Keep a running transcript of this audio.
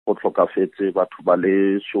go tlhokafetse batho ba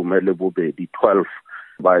le 12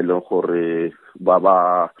 ba ile gore ba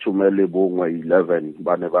 11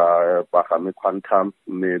 ba ne ba pagame quantum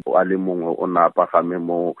mme a le mongwe o na pagame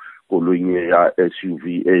mo koloing ya SUV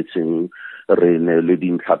e tseng re ne le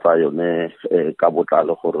dintlha tsa yone ka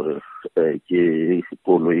botlalo gore ke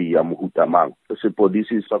koloi ya mohuta mang.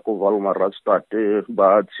 Sepodisi sa ko Wolmaranstad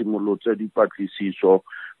ba tshimolotse dipatlisiso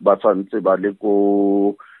ba tsantse ba le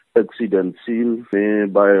ko accident scene mme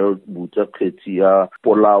ba butsa kgetsi ya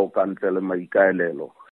polao ka ntle le maikaelelo.